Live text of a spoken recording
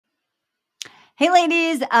Hey,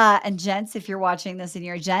 ladies and gents, if you're watching this and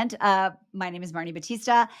you're a gent, my name is Marni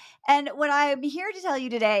Battista. And what I'm here to tell you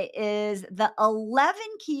today is the 11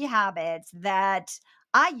 key habits that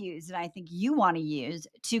I use and I think you want to use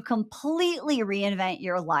to completely reinvent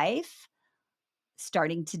your life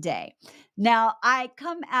starting today. Now, I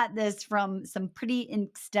come at this from some pretty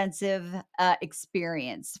extensive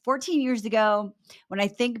experience. 14 years ago, when I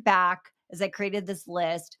think back as I created this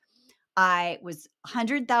list, I was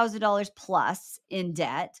 $100,000 plus in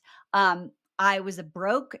debt. I was a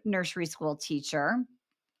broke nursery school teacher.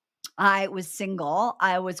 I was single.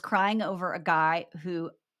 I was crying over a guy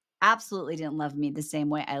who absolutely didn't love me the same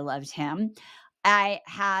way I loved him. I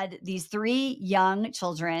had these three young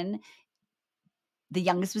children. The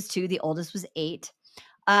youngest was 2, the oldest was 8.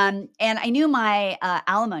 And I knew my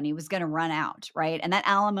alimony was going to run out, right? And that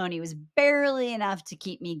alimony was barely enough to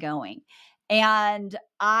keep me going. And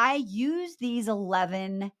I used these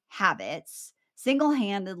 11 habits single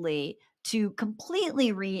handedly to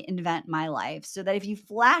completely reinvent my life so that if you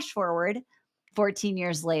flash forward 14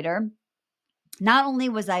 years later, not only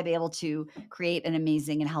was I able to create an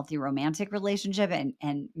amazing and healthy romantic relationship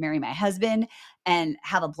and marry my husband and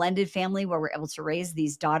have a blended family where we're able to raise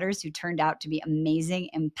these daughters who turned out to be amazing,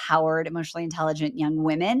 empowered, emotionally intelligent young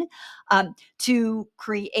women, to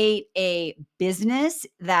create a business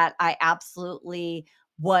that I absolutely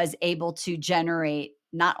was able to generate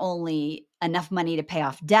not only enough money to pay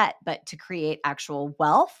off debt, but to create actual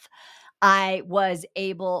wealth. I was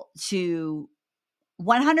able to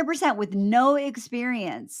 100% with no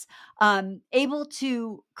experience, able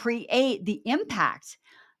to create the impact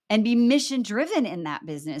and be mission driven in that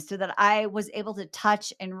business so that I was able to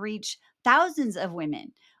touch and reach thousands of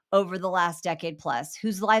women over the last decade plus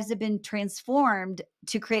whose lives have been transformed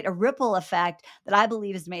to create a ripple effect that I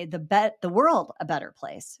believe has made the world a better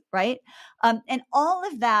place, right? And all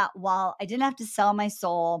of that while I didn't have to sell my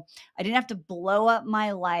soul, I didn't have to blow up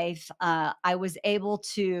my life. I was able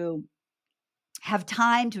to have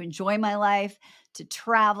time to enjoy my life, to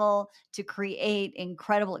travel, to create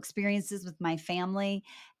incredible experiences with my family.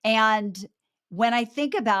 And when I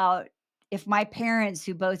think about if my parents,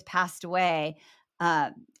 who both passed away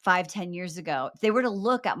 5, 10 years ago, if they were to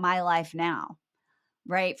look at my life now,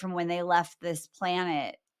 right, from when they left this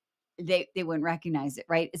planet, they wouldn't recognize it,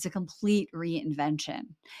 right? It's a complete reinvention.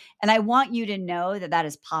 And I want you to know that that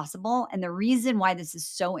is possible. And the reason why this is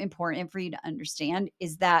so important for you to understand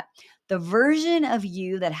is that the version of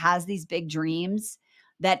you that has these big dreams,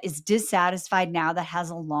 that is dissatisfied now, that has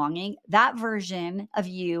a longing, that version of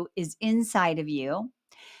you is inside of you.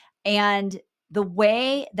 And the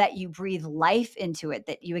way that you breathe life into it,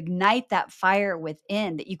 that you ignite that fire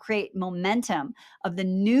within, that you create momentum of the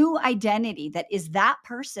new identity that is that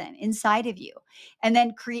person inside of you, and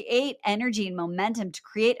then create energy and momentum to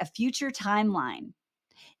create a future timeline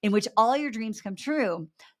in which all your dreams come true,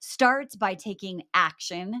 starts by taking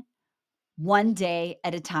action one day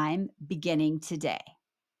at a time, beginning today.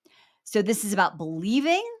 So, this is about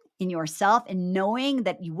believing in yourself and knowing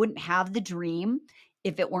that you wouldn't have the dream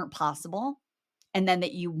if it weren't possible, and then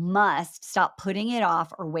that you must stop putting it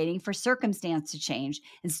off or waiting for circumstance to change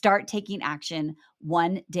and start taking action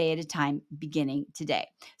one day at a time, beginning today.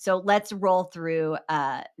 So let's roll through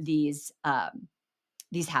these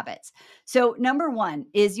habits. So, number one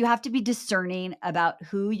is you have to be discerning about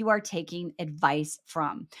who you are taking advice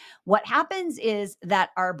from. What happens is that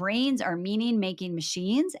our brains are meaning making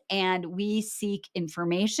machines and we seek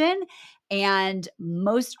information. And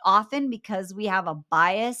most often, because we have a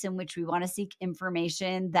bias in which we want to seek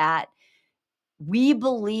information that we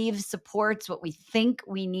believe supports what we think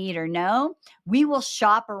we need or know, we will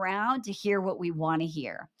shop around to hear what we want to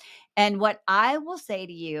hear. And what I will say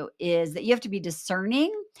to you is that you have to be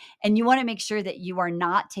discerning and you want to make sure that you are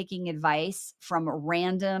not taking advice from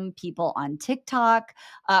random people on TikTok,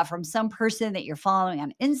 from some person that you're following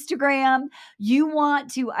on Instagram. You want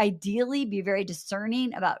to ideally be very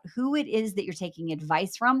discerning about who it is that you're taking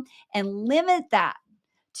advice from and limit that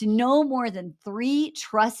to no more than 3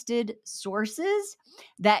 trusted sources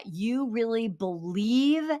that you really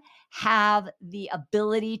believe have the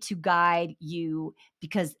ability to guide you,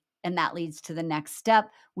 because and that leads to the next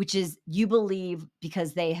step, which is you believe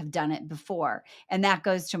because they have done it before. And that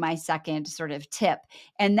goes to my second sort of tip.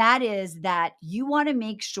 And that is that you want to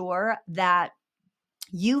make sure that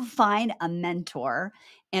you find a mentor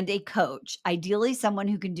and a coach, ideally someone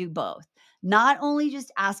who can do both. not only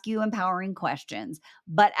just ask you empowering questions,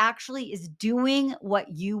 but actually is doing what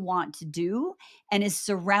you want to do and is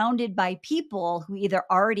surrounded by people who either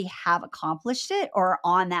already have accomplished it or are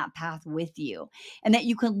on that path with you. And that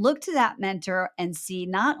you can look to that mentor and see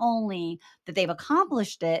not only that they've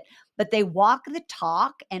accomplished it, but they walk the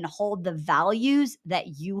talk and hold the values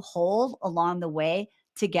that you hold along the way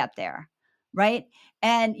to get there. Right.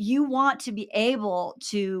 And you want to be able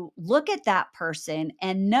to look at that person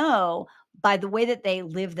and know by the way that they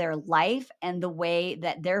live their life and the way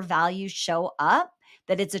that their values show up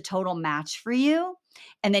that it's a total match for you.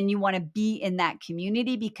 And then you want to be in that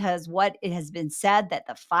community because what it has been said that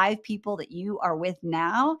the 5 people that you are with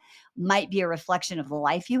now might be a reflection of the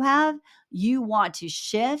life you have. You want to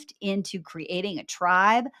shift into creating a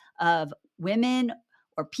tribe of women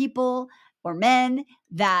or people or men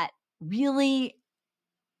that really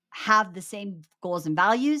have the same goals and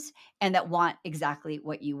values and that want exactly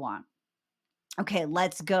what you want. Okay,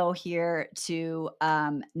 let's go here to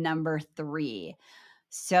number 3.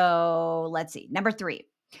 So let's see. Number 3.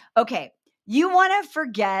 Okay. You want to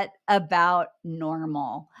forget about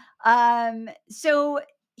normal. So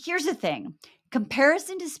here's the thing.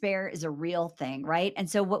 Comparison despair is a real thing, right? And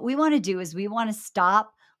so what we want to do is we want to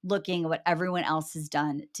stop looking at what everyone else has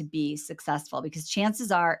done to be successful because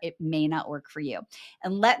chances are it may not work for you.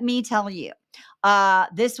 And let me tell you,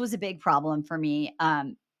 this was a big problem for me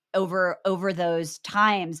over those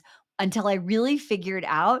times until I really figured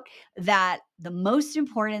out that the most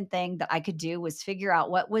important thing that I could do was figure out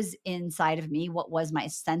what was inside of me, what was my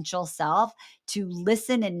essential self, to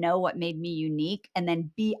listen and know what made me unique, and then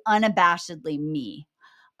be unabashedly me.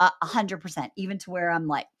 100%, even to where I'm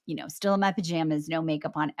like, still in my pajamas, no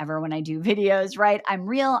makeup on ever when I do videos, right? I'm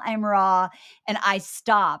real, I'm raw. And I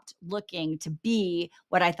stopped looking to be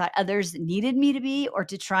what I thought others needed me to be or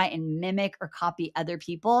to try and mimic or copy other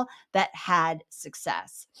people that had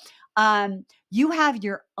success. You have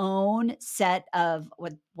your own set of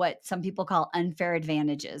what some people call unfair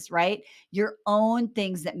advantages, right? Your own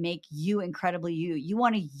things that make you incredibly you. You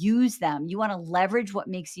want to use them. You want to leverage what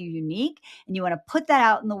makes you unique and you want to put that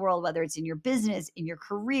out in the world, whether it's in your business, in your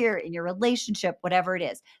career, in your relationship, whatever it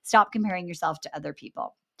is. Stop comparing yourself to other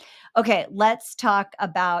people. Okay, let's talk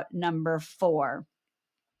about number 4.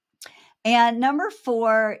 And number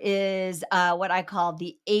 4 is what I call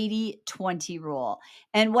the 80-20 rule.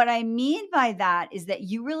 And what I mean by that is that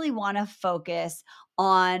you really want to focus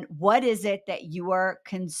on what is it that you are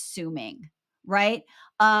consuming, right?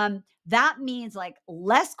 That means like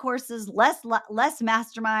less courses, less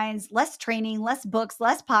masterminds, less training, less books,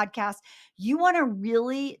 less podcasts. You want to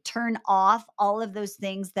really turn off all of those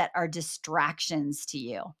things that are distractions to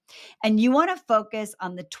you. And you want to focus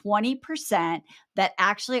on the 20% that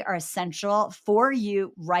actually are essential for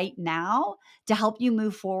you right now to help you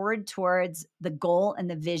move forward towards the goal and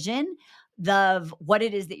the vision of what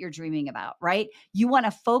it is that you're dreaming about, right? You want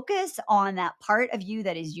to focus on that part of you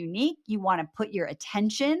that is unique. You want to put your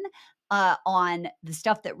attention on the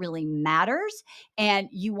stuff that really matters. And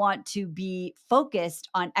you want to be focused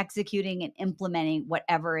on executing and implementing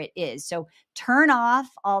whatever it is. So turn off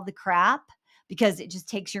all the crap because it just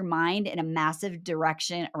takes your mind in a massive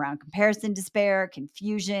direction around comparison, despair,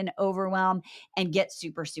 confusion, overwhelm, and get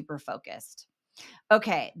super, super focused.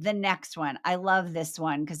 Okay, the next one. I love this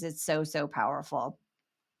one because it's so, so powerful.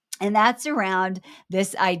 And that's around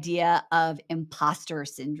this idea of imposter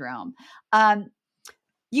syndrome. Um,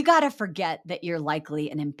 you got to forget that you're likely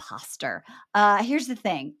an imposter. Here's the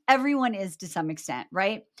thing everyone is to some extent,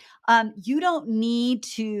 right? You don't need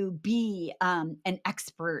to be an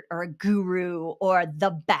expert or a guru or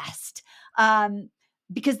the best.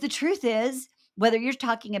 Because the truth is, whether you're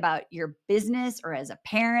talking about your business or as a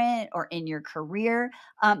parent or in your career,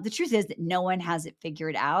 the truth is that no one has it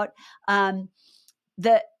figured out.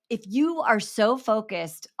 The If you are so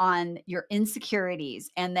focused on your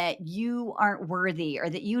insecurities and that you aren't worthy or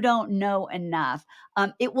that you don't know enough,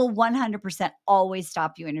 it will 100% always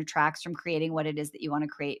stop you in your tracks from creating what it is that you want to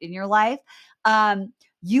create in your life.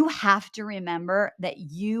 You have to remember that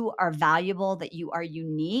you are valuable, that you are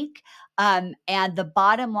unique. And the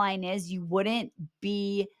bottom line is you wouldn't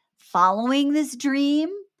be following this dream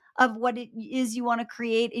of what it is you want to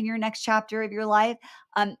create in your next chapter of your life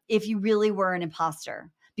if you really were an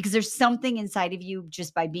imposter, because there's something inside of you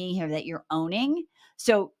just by being here that you're owning.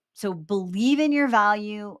 So believe in your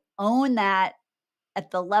value, own that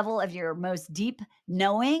at the level of your most deep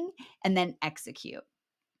knowing, and then execute.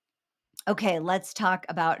 Okay, let's talk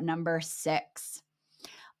about number 6.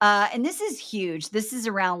 And this is huge. This is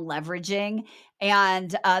around leveraging.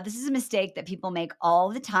 And this is a mistake that people make all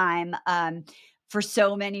the time for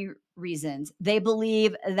so many reasons. They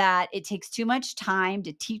believe that it takes too much time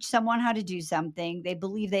to teach someone how to do something. They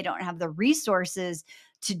believe they don't have the resources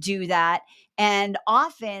to do that. And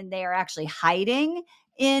often they are actually hiding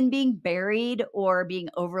in being buried or being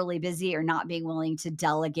overly busy or not being willing to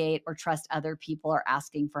delegate or trust other people or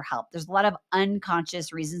asking for help. There's a lot of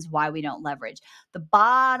unconscious reasons why we don't leverage. The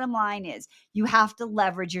bottom line is you have to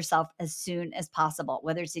leverage yourself as soon as possible,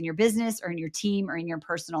 whether it's in your business or in your team or in your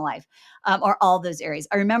personal life, or all those areas.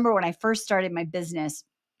 I remember when I first started my business,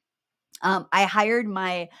 I hired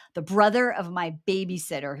the brother of my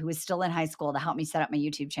babysitter who was still in high school to help me set up my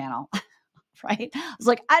YouTube channel. Right? I was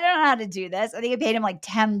like, I don't know how to do this. I think I paid him like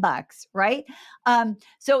 $10, right?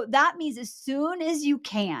 So that means as soon as you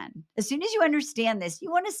can, as soon as you understand this,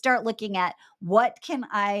 you want to start looking at what can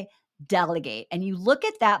I delegate? And you look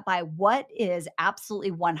at that by what is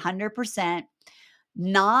absolutely 100%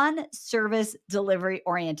 non-service delivery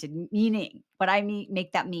oriented, meaning what I mean,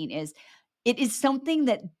 make that mean is it is something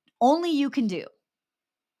that only you can do,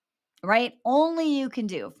 right? Only you can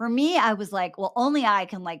do. For me, I was like, well, only I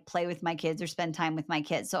can like play with my kids or spend time with my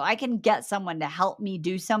kids. So I can get someone to help me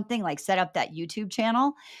do something like set up that YouTube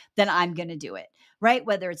channel, then I'm going to do it, right?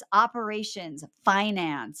 Whether it's operations,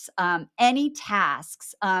 finance, any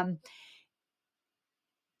tasks,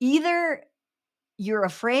 either you're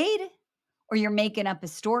afraid or you're making up a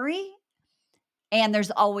story and there's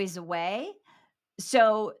always a way.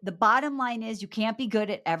 So the bottom line is you can't be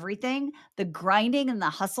good at everything. The grinding and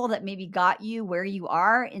the hustle that maybe got you where you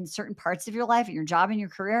are in certain parts of your life, in your job and your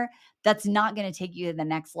career, that's not going to take you to the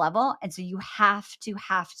next level. And so you have to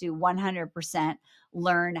 100%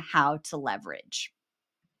 learn how to leverage.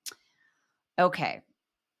 Okay.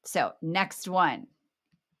 So next one.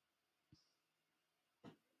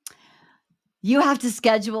 You have to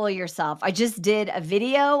schedule yourself. I just did a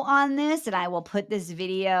video on this, and I will put this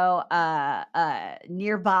video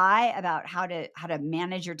nearby about how to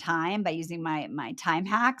manage your time by using my time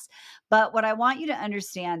hacks. But what I want you to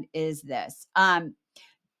understand is this: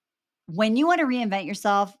 when you want to reinvent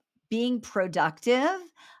yourself, being productive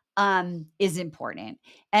is important,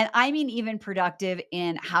 and I mean even productive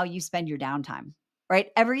in how you spend your downtime. Right,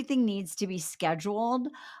 everything needs to be scheduled.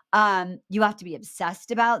 You have to be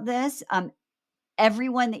obsessed about this.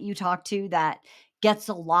 Everyone that you talk to that gets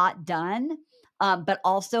a lot done, but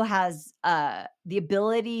also has the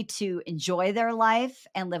ability to enjoy their life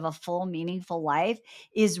and live a full, meaningful life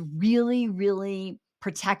is really, really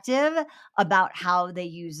protective about how they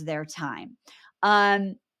use their time.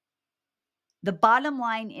 Um, the bottom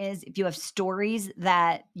line is if you have stories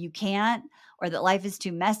that you can't, or that life is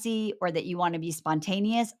too messy, or that you want to be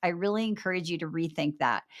spontaneous, I really encourage you to rethink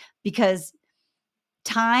that because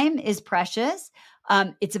time is precious.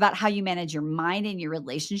 It's about how you manage your mind and your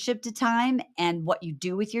relationship to time and what you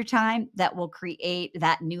do with your time that will create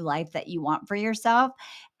that new life that you want for yourself.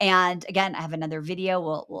 And again, I have another video.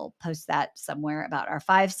 We'll post that somewhere about our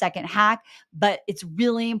 5-second hack, but it's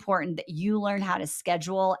really important that you learn how to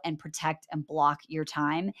schedule and protect and block your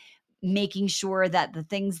time, making sure that the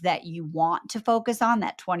things that you want to focus on,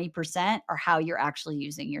 that 20%, are how you're actually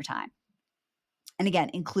using your time. And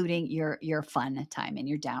again, including your fun time and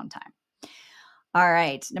your downtime. All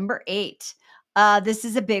right, number 8. This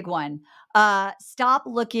is a big one. Stop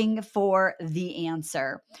looking for the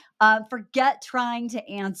answer. Forget trying to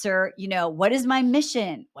answer, what is my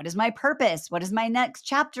mission? What is my purpose? What does my next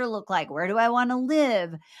chapter look like? Where do I want to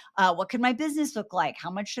live? What could my business look like?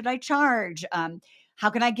 How much should I charge? How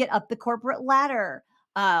can I get up the corporate ladder?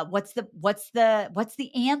 What's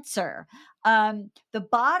the answer? The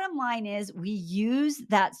bottom line is we use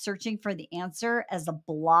that searching for the answer as a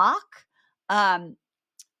block,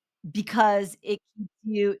 because it keeps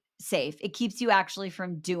you safe. It keeps you actually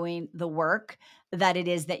from doing the work that it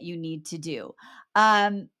is that you need to do.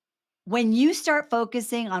 Um, when you start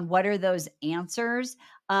focusing on what are those answers,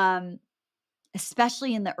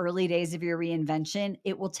 especially in the early days of your reinvention,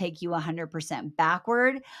 it will take you 100%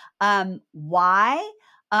 backward. Why?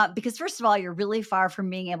 Because first of all, you're really far from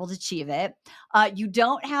being able to achieve it. You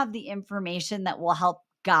don't have the information that will help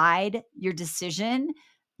guide your decision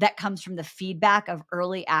that comes from the feedback of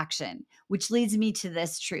early action, which leads me to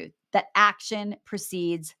this truth that action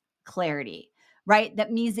precedes clarity, right?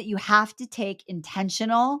 That means that you have to take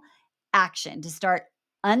intentional action to start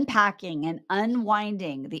unpacking and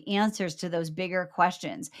unwinding the answers to those bigger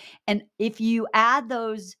questions. And if you add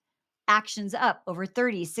those actions up over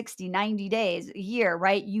 30, 60, 90 days, a year,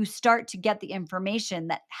 right, you start to get the information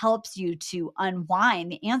that helps you to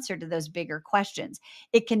unwind the answer to those bigger questions.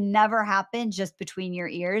 It can never happen just between your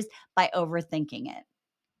ears by overthinking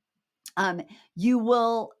it. You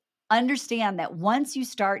will understand that once you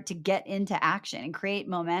start to get into action and create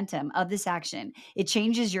momentum of this action, it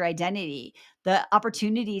changes your identity. The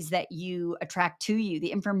opportunities that you attract to you,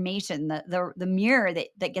 the information, the mirror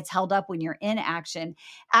that gets held up when you're in action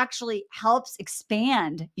actually helps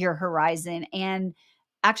expand your horizon and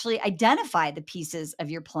actually identify the pieces of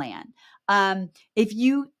your plan. If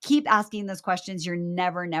you keep asking those questions, you're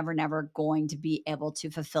never, never, never going to be able to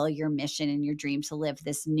fulfill your mission and your dream to live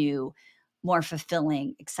this new, more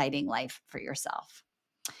fulfilling, exciting life for yourself.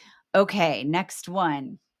 Okay, next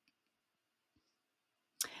one.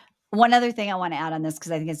 One other thing I want to add on this,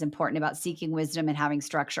 because I think it's important about seeking wisdom and having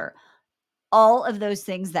structure. All of those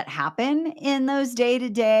things that happen in those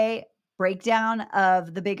day-to-day breakdown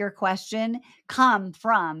of the bigger question come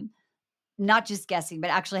from not just guessing, but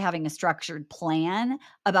actually having a structured plan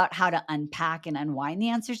about how to unpack and unwind the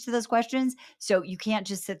answers to those questions. So you can't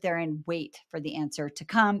just sit there and wait for the answer to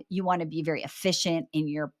come. You want to be very efficient in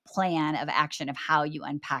your plan of action of how you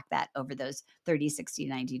unpack that over those 30, 60,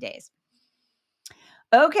 90 days.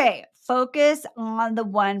 Okay, focus on the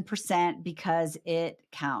 1% because it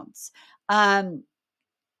counts.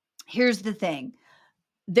 Here's the thing.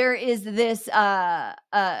 There is this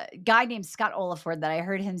guy named Scott Olaford that I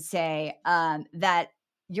heard him say that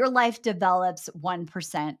your life develops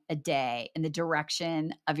 1% a day in the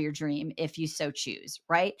direction of your dream if you so choose,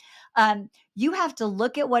 right? You have to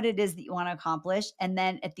look at what it is that you want to accomplish. And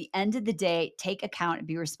then at the end of the day, take account and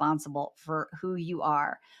be responsible for who you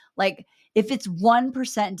are. Like if it's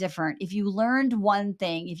 1% different, if you learned one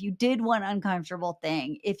thing, if you did one uncomfortable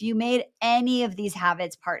thing, if you made any of these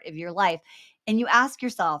habits part of your life, and you ask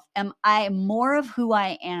yourself, am I more of who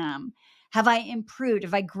I am? Have I improved?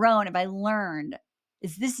 Have I grown? Have I learned?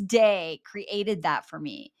 Is this day created that for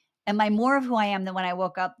me? Am I more of who I am than when I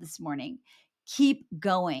woke up this morning? Keep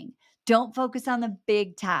going. Don't focus on the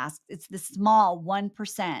big tasks. It's the small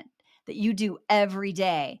 1% that you do every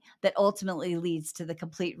day that ultimately leads to the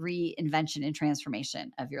complete reinvention and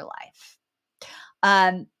transformation of your life.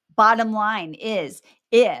 Bottom line is,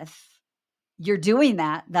 if you're doing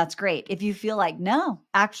that, that's great. If you feel like, no,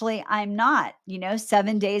 actually, I'm not,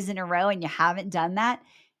 7 days in a row and you haven't done that,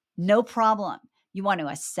 no problem. You want to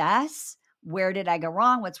assess, where did I go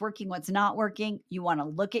wrong? What's working? What's not working? You want to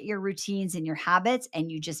look at your routines and your habits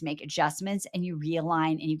and you just make adjustments and you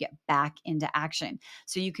realign and you get back into action.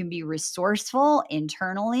 So you can be resourceful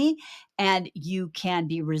internally and you can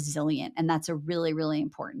be resilient. And that's a really, really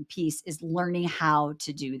important piece, is learning how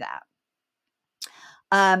to do that.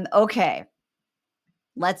 Okay.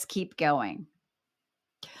 Let's keep going.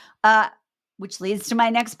 Which leads to my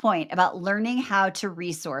next point about learning how to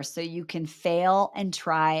resource so you can fail and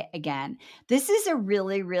try again. This is a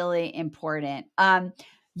really, really important.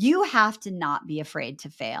 You have to not be afraid to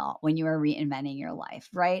fail when you are reinventing your life,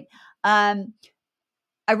 right? I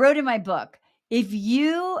wrote in my book, if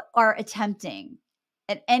you are attempting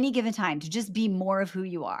at any given time to just be more of who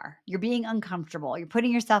you are, you're being uncomfortable, you're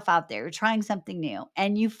putting yourself out there, you're trying something new,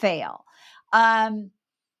 and you fail.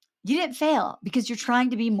 You didn't fail because you're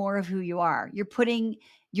trying to be more of who you are. You're putting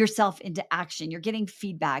yourself into action. You're getting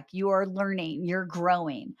feedback. You're learning. You're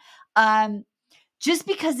growing. Just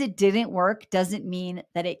because it didn't work doesn't mean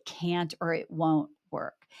that it can't or it won't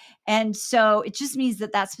work. And so it just means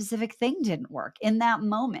that that specific thing didn't work in that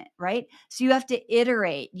moment, right? So you have to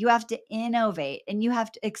iterate, you have to innovate, and you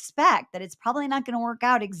have to expect that it's probably not going to work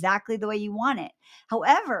out exactly the way you want it.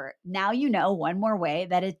 However, now you know one more way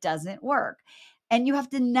that it doesn't work. And you have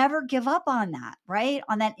to never give up on that, right?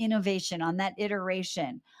 On that innovation, on that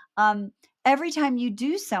iteration. Every time you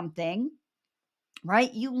do something,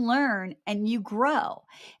 right, you learn and you grow.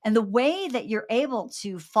 And the way that you're able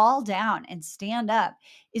to fall down and stand up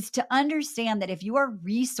is to understand that if you are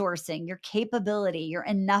resourcing your capability, your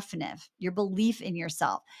enoughness, your belief in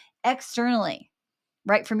yourself externally,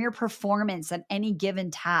 right, from your performance on any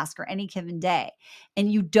given task or any given day,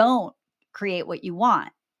 and you don't create what you want,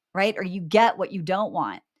 right, or you get what you don't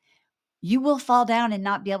want, you will fall down and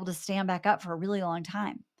not be able to stand back up for a really long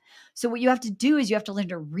time. So what you have to do is you have to learn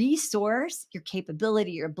to resource your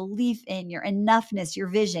capability, your belief in your enoughness, your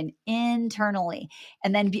vision internally,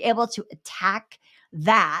 and then be able to attack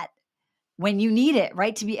that when you need it,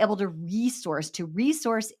 right? To be able to resource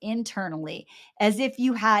internally as if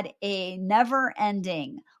you had a never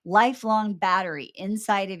ending, lifelong battery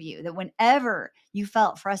inside of you that whenever you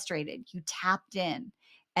felt frustrated, you tapped in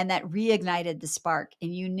and that reignited the spark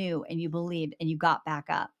and you knew and you believed and you got back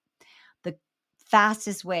up. The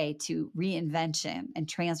fastest way to reinvention and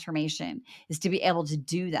transformation is to be able to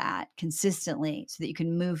do that consistently so that you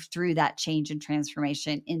can move through that change and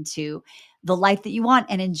transformation into the life that you want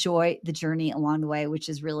and enjoy the journey along the way, which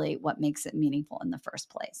is really what makes it meaningful in the first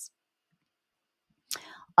place.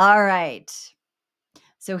 All right.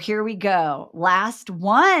 So here we go. Last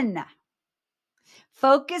one.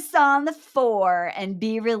 Focus on the 4 and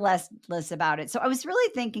be relentless about it. So I was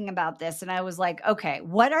really thinking about this and I was like, okay,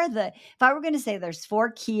 what are the, if I were going to say there's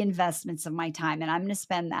 4 key investments of my time and I'm going to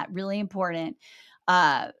spend that really important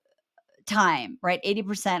uh time, right?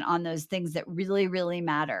 80% on those things that really, really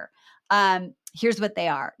matter. Here's what they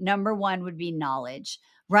are. Number one would be knowledge,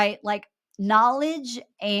 right? Like knowledge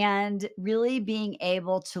and really being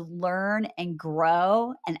able to learn and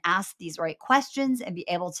grow and ask these right questions and be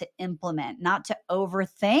able to implement, not to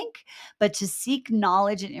overthink, but to seek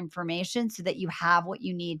knowledge and information so that you have what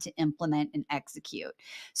you need to implement and execute.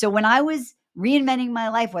 So when I was reinventing my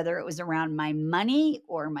life, whether it was around my money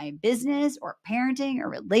or my business or parenting or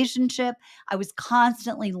relationship, I was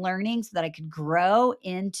constantly learning so that I could grow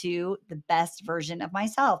into the best version of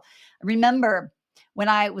myself. I remember when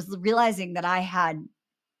I was realizing that I had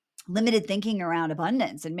limited thinking around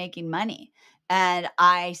abundance and making money. And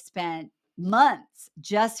I spent months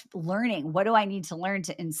just learning what do I need to learn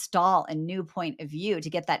to install a new point of view to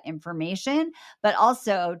get that information, but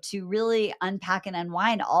also to really unpack and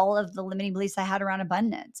unwind all of the limiting beliefs I had around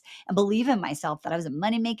abundance and believe in myself that I was a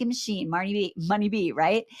money making machine, Money B,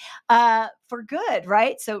 right? For good,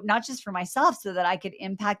 right? So not just for myself, so that I could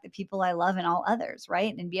impact the people I love and all others,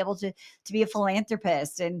 right? And be able to be a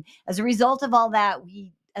philanthropist. And as a result of all that,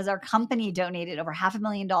 we as our company donated over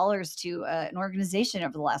 $500,000 to an organization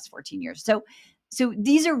over the last 14 years. So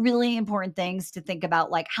these are really important things to think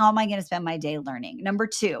about. Like, how am I going to spend my day learning? Number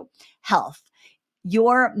 2, health.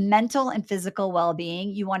 Your mental and physical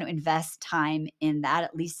well-being, you want to invest time in that,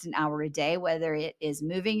 at least an hour a day, whether it is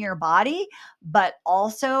moving your body, but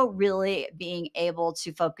also really being able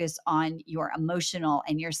to focus on your emotional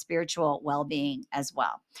and your spiritual well-being as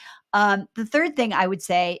well. The third thing I would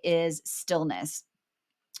say is stillness.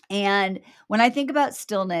 And when I think about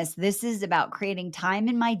stillness, this is about creating time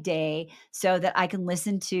in my day so that I can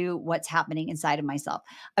listen to what's happening inside of myself.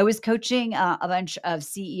 I was coaching a bunch of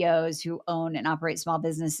CEOs who own and operate small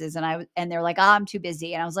businesses, and they're like, "Oh, I'm too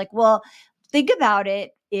busy." And I was like, "Well, think about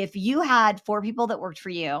it. If you had 4 people that worked for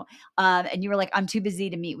you, and you were like, I'm too busy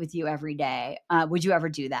to meet with you every day, would you ever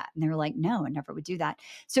do that?" And they were like, "No, I never would do that."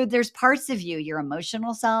 So there's parts of you, your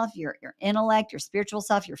emotional self, your intellect, your spiritual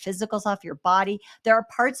self, your physical self, your body. There are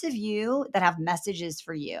parts of you that have messages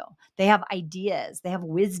for you. They have ideas, they have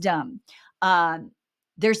wisdom.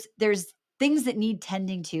 There's things that need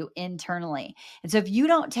tending to internally. And so if you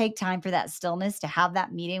don't take time for that stillness to have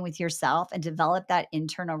that meeting with yourself and develop that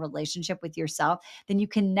internal relationship with yourself, then you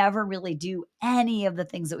can never really do any of the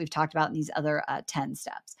things that we've talked about in these other 10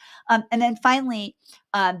 steps. And then finally,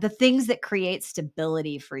 the things that create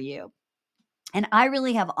stability for you. And I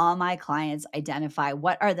really have all my clients identify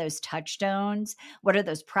what are those touchstones, what are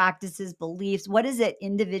those practices, beliefs, what is it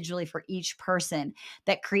individually for each person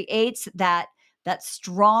that creates that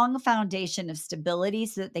strong foundation of stability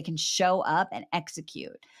so that they can show up and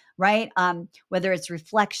execute, right? Whether it's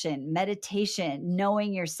reflection, meditation,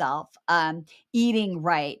 knowing yourself, eating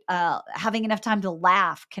right, having enough time to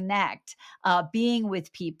laugh, connect, being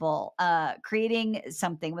with people, creating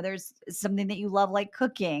something, whether it's something that you love like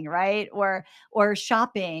cooking, right? Or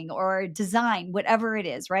shopping or design, whatever it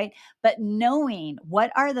is, right? But knowing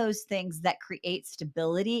what are those things that create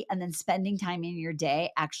stability and then spending time in your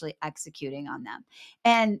day actually executing on them.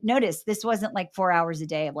 And notice this wasn't like 4 hours a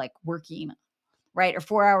day of like working, right? Or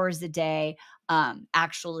 4 hours a day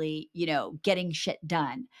actually, getting shit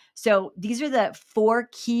done. So these are the 4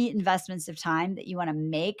 key investments of time that you want to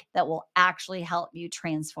make that will actually help you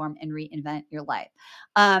transform and reinvent your life.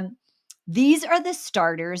 These are the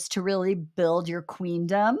starters to really build your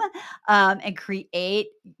queendom and create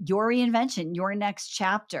your reinvention, your next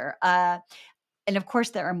chapter. And of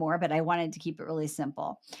course, there are more, but I wanted to keep it really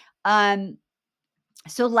simple.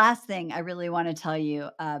 So last thing I really want to tell you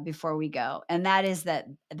before we go, and that is that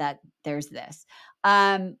there's this.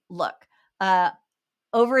 Look, uh,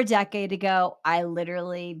 over a decade ago, I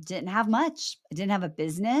literally didn't have much. I didn't have a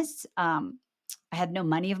business. I had no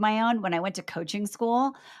money of my own. When I went to coaching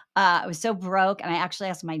school, I was so broke, and I actually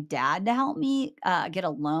asked my dad to help me get a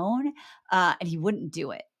loan, and he wouldn't do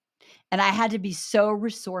it. And I had to be so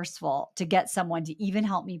resourceful to get someone to even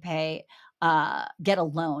help me get a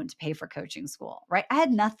loan to pay for coaching school, right? I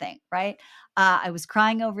had nothing, right? I was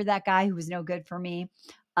crying over that guy who was no good for me.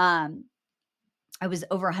 Um, I was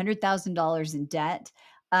over $100,000 in debt.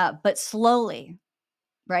 But slowly,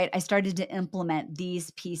 right, I started to implement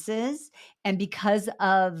these pieces. And because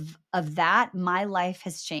of that, my life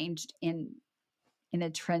has changed in in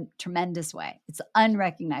a tremendous way. It's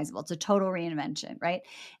unrecognizable. It's a total reinvention, right?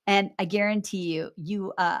 And I guarantee you,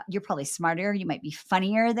 you're probably smarter. You might be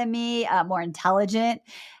funnier than me, more intelligent,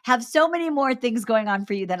 have so many more things going on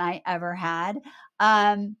for you than I ever had.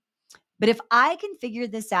 Um, but if I can figure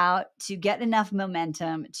this out to get enough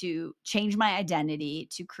momentum to change my identity,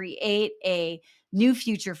 to create a new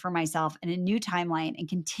future for myself and a new timeline, and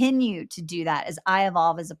continue to do that as I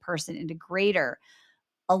evolve as a person into greater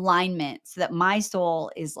alignment so that my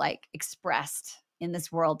soul is like expressed in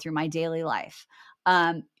this world through my daily life,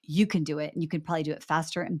 you can do it. And you can probably do it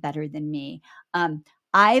faster and better than me.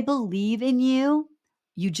 I believe in you.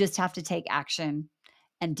 You just have to take action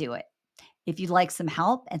and do it. If you'd like some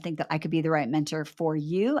help and think that I could be the right mentor for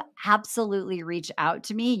you, absolutely reach out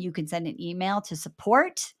to me. You can send an email to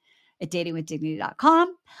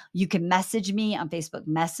support@datingwithdignity.com. You can message me on Facebook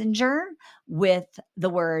Messenger with the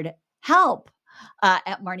word help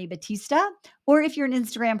at Marni Battista. Or if you're an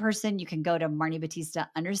Instagram person, you can go to Marni Battista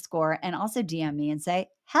 _ and also DM me and say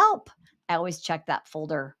help. I always check that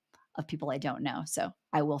folder of people I don't know. So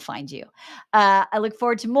I will find you. I look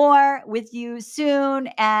forward to more with you soon.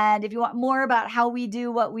 And if you want more about how we do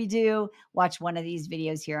what we do, watch one of these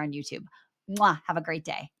videos here on YouTube. Mwah, have a great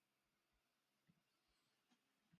day.